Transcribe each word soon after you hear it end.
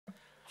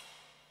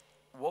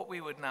what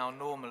we would now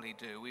normally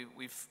do,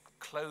 we've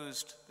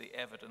closed the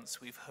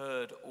evidence, we've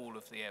heard all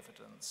of the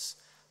evidence,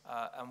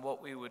 and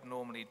what we would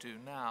normally do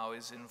now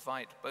is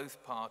invite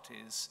both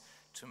parties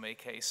to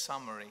make a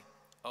summary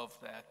of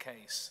their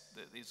case.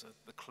 These are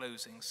the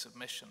closing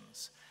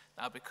submissions.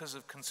 Now, because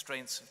of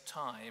constraints of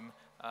time,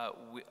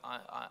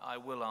 I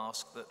will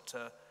ask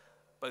that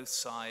both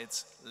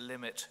sides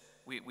limit.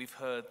 We've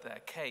heard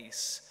their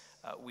case.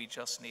 We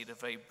just need a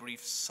very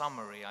brief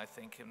summary, I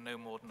think, in no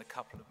more than a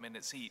couple of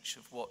minutes each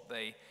of what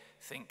they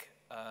think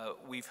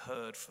we've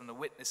heard from the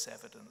witness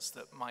evidence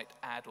that might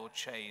add or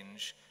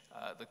change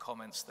the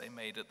comments they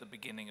made at the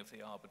beginning of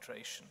the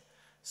arbitration.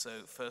 So,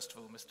 first of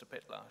all, Mr.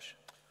 Pitlash.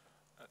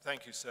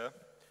 Thank you, sir.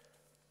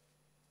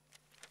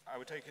 I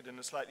would take it in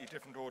a slightly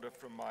different order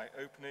from my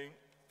opening.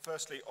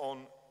 Firstly,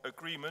 on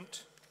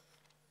agreement,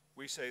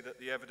 we say that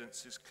the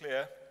evidence is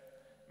clear.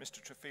 Mr.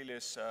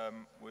 Trofilis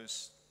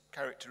was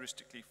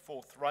characteristically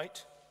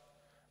forthright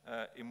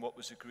in what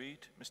was agreed.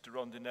 Mr.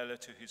 Rondinella,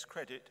 to his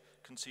credit,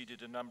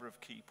 conceded a number of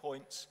key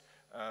points.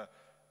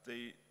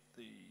 The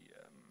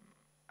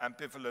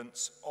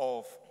ambivalence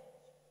of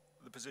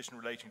the position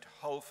relating to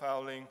hull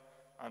fouling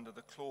under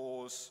the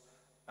clause,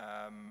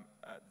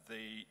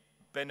 the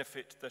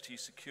benefit that he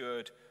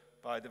secured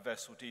by the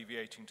vessel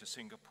deviating to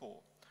Singapore.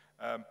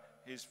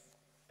 His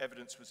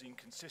evidence was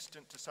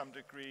inconsistent to some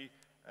degree,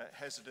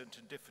 hesitant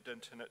and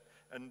diffident,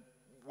 and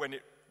when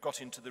it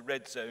got into the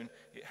red zone,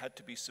 it had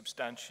to be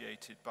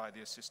substantiated by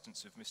the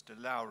assistance of Mr.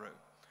 Lauro.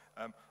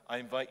 I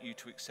invite you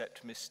to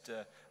accept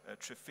Mr.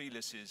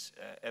 Trofilis'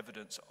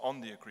 evidence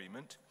on the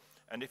agreement,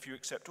 and if you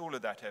accept all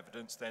of that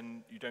evidence,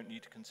 then you don't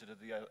need to consider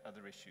the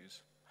other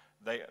issues.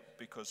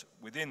 Because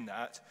within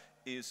that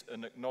is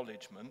an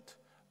acknowledgement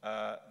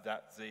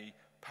that the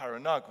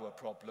Paranagua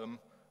problem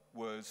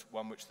was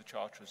one which the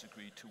Charterers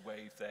agreed to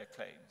waive their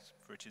claims,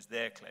 for it is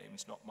their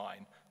claims, not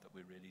mine, that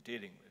we're really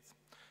dealing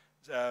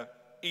with.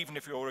 Even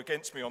if you're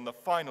against me on the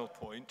final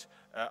point,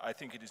 I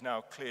think it is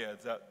now clear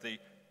that the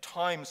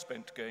time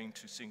spent going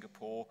to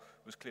Singapore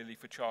was clearly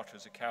for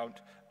Charterers' account.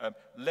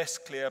 Less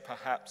clear,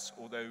 perhaps,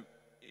 although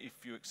if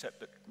you accept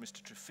that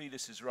Mr.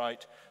 Trofilis is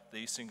right,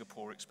 the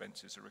Singapore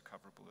expenses are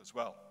recoverable as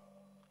well.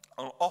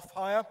 On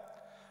off-hire,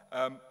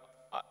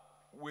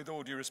 with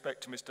all due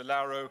respect to Mr.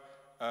 Lauro,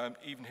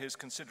 even his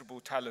considerable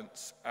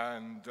talents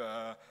and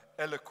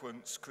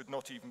eloquence could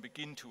not even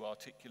begin to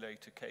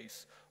articulate a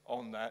case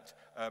on that.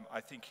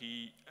 I think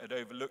he had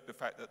overlooked the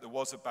fact that there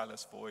was a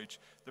ballast voyage.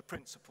 The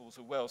principles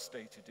are well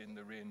stated in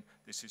the RIN.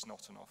 This is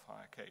not an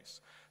off-hire case.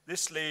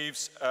 This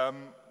leaves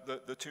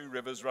the two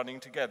rivers running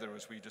together,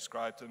 as we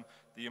described them,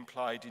 the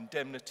implied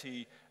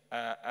indemnity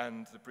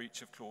and the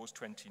breach of Clause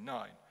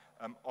 29.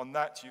 On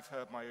that, you've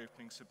heard my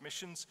opening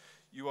submissions.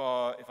 You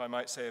are, if I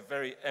might say, a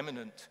very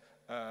eminent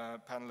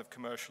panel of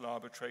commercial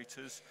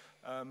arbitrators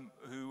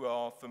who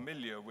are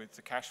familiar with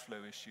the cash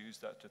flow issues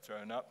that are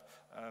thrown up.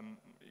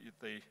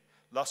 The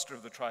luster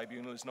of the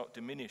tribunal is not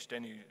diminished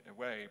any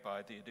way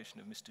by the addition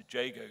of Mr.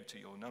 Jago to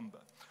your number.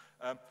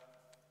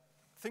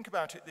 Think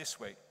about it this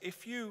way.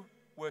 If you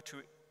were to,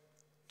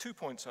 2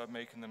 points I'd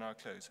make and then I'll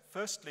close.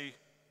 Firstly,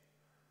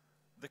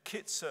 the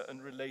Kitzer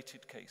and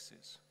related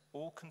cases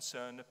all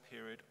concern a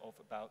period of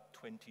about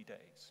 20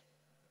 days.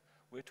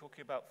 We're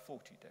talking about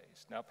 40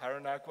 days. Now,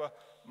 Paranagua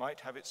might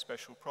have its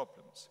special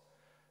problems,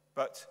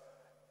 but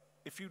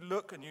if you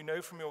look, and you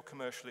know from your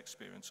commercial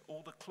experience,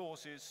 all the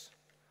clauses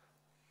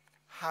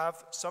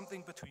have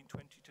something between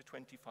 20 to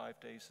 25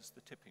 days as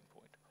the tipping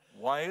point.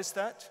 Why is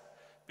that?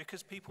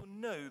 Because people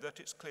know that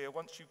it's clear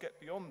once you get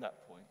beyond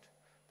that point,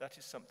 that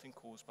is something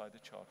caused by the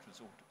Charter's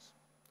orders.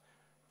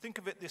 Think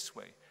of it this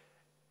way.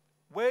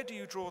 Where do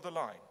you draw the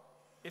line?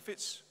 If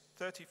it's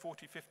 30,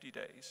 40, 50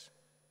 days,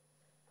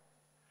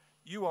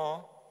 you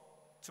are,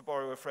 to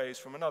borrow a phrase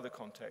from another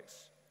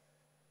context,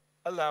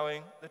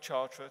 allowing the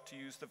charterer to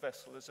use the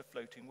vessel as a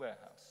floating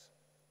warehouse.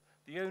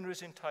 The owner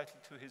is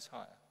entitled to his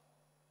hire.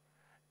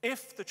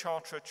 If the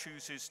charterer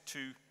chooses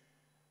to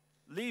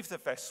leave the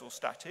vessel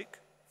static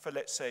for,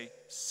 let's say,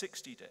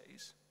 60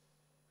 days,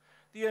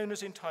 the owner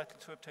is entitled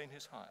to obtain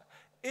his hire.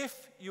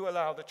 If you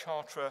allow the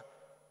charterer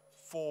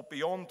for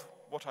beyond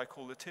what I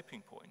call the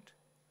tipping point,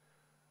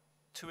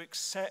 to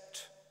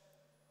accept,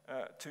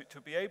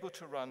 to be able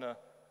to run a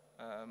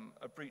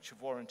breach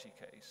of warranty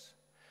case,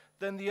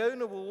 then the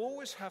owner will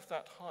always have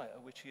that hire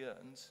which he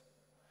earns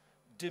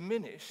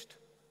diminished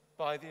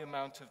by the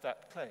amount of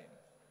that claim.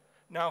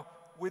 Now,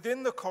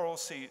 within the Coral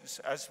Seas,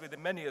 as with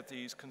many of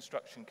these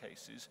construction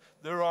cases,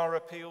 there are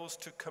appeals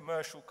to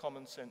commercial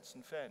common sense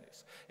and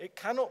fairness. It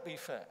cannot be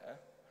fair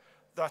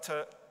that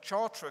a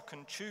charterer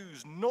can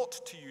choose not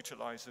to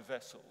utilize a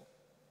vessel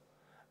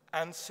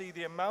and see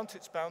the amount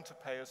it's bound to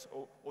pay us,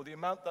 or the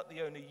amount that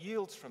the owner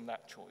yields from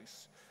that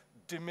choice,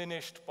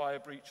 diminished by a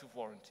breach of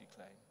warranty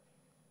claim.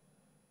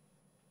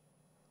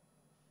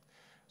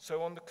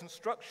 So on the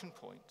construction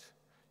point,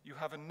 you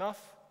have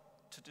enough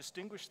to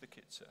distinguish the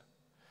Kitzer.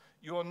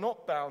 You are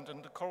not bound,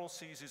 and the Coral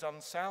Seas is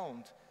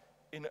unsound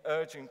in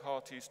urging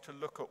parties to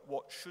look at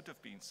what should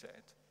have been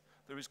said.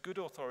 There is good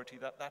authority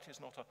that that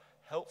is not a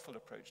helpful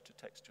approach to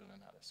textual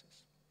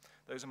analysis.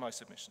 Those are my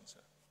submissions,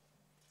 sir.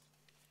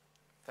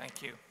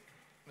 Thank you.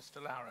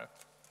 Mr. Lauro.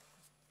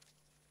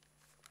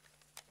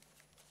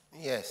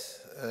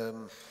 Yes.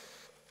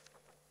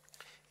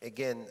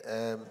 Again,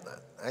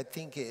 I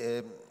think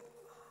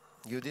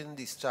you didn't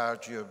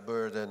discharge your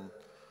burden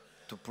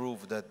to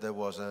prove that there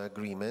was an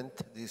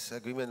agreement. This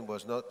agreement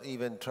was not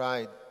even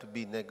tried to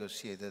be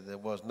negotiated. There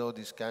was no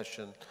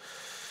discussion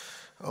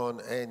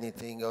on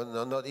anything,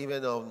 not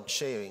even on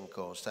sharing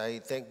costs. I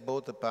thank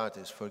both the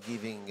parties for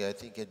giving, I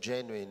think, a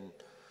genuine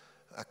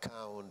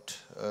account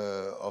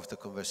of the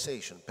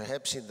conversation,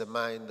 perhaps in the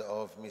mind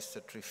of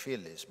Mr.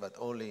 Trifillis, but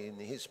only in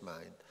his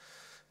mind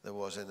there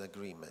was an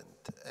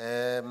agreement.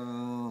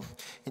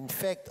 In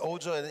fact,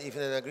 also if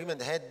an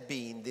agreement had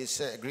been, this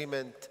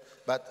agreement,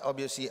 but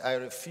obviously I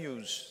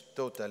refuse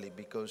totally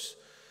because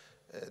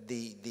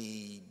the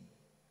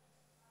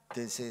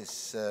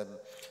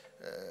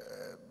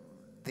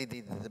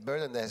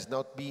burden has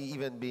not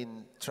even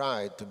been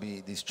tried to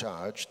be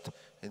discharged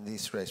in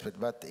this respect.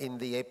 But in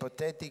the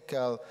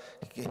hypothetical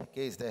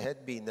case there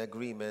had been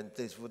agreement,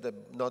 this would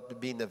have not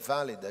been a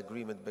valid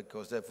agreement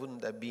because there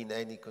wouldn't have been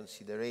any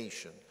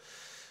consideration.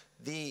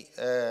 The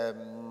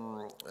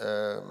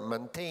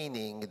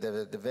maintaining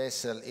the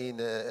vessel in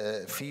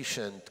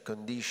efficient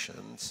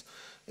conditions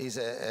is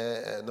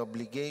an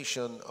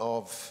obligation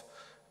of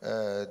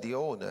the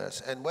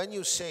owners. And when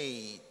you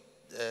say,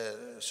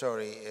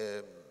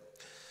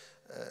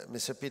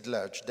 Mr.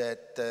 Pitlarch,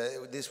 that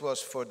this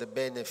was for the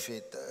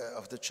benefit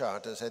of the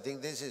charters, I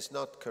think this is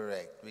not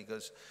correct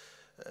because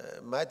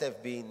might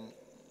have been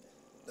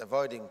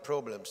avoiding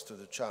problems to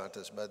the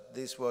charters, but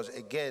this was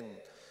again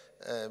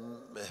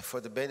for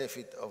the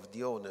benefit of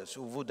the owners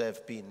who would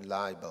have been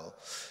liable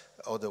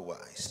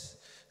otherwise.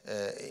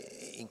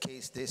 In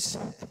case this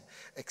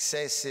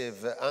excessive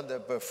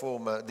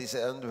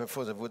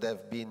underperformer would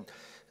have been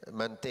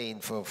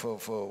maintained for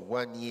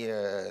 1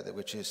 year,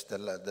 which is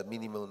the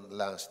minimum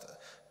last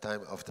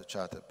time of the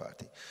charter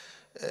party.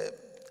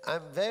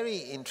 I'm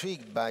very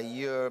intrigued by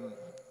you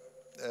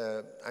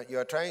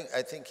are trying,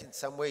 I think, in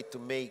some way to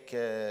make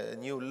a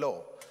new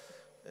law.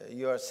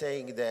 You are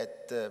saying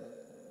that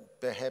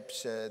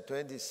perhaps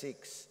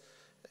 26,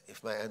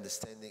 if my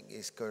understanding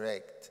is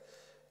correct,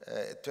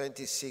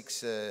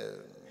 26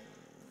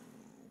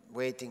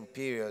 waiting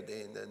period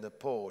in the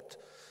port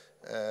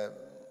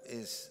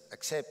is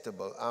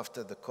acceptable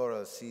after the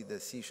Coral Sea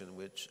decision,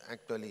 which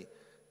actually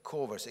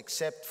covers,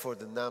 except for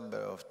the number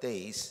of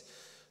days,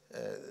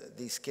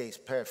 this case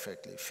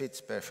perfectly, fits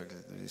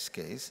perfectly to this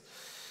case.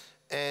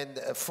 And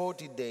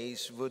 40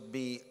 days would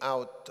be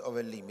out of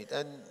a limit.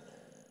 And,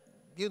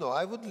 you know,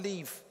 I would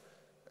leave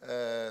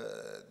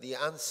the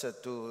answer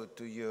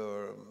to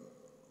your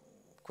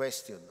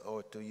question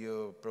or to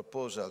your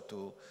proposal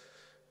to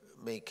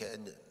make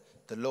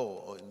the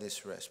law in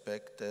this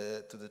respect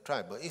to the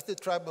tribunal. If the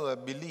tribunal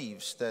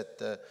believes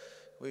that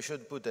we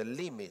should put a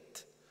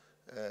limit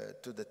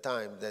to the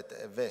time that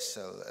a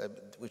vessel,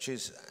 which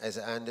is, as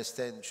I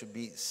understand, should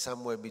be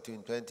somewhere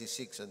between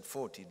 26 and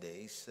 40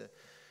 days,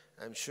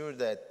 I'm sure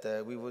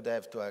that we would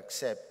have to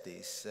accept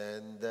this.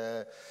 And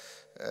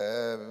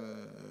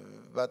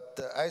but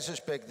I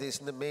suspect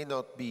this may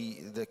not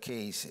be the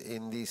case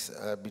in this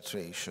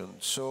arbitration.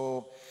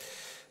 So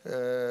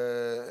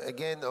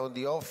again, on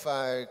the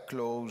off-hire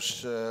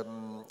clause,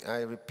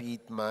 I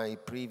repeat my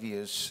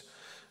previous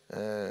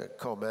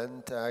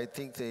comment. I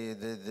think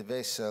the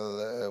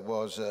vessel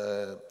was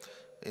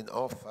in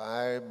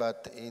off-hire,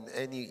 but in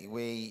any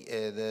way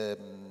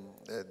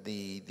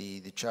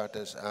the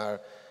charters are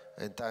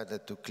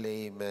entitled to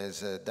claim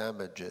as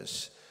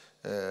damages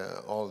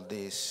all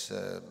this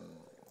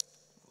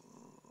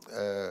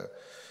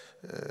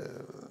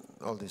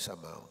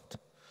amount.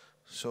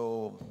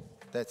 So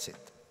that's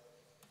it.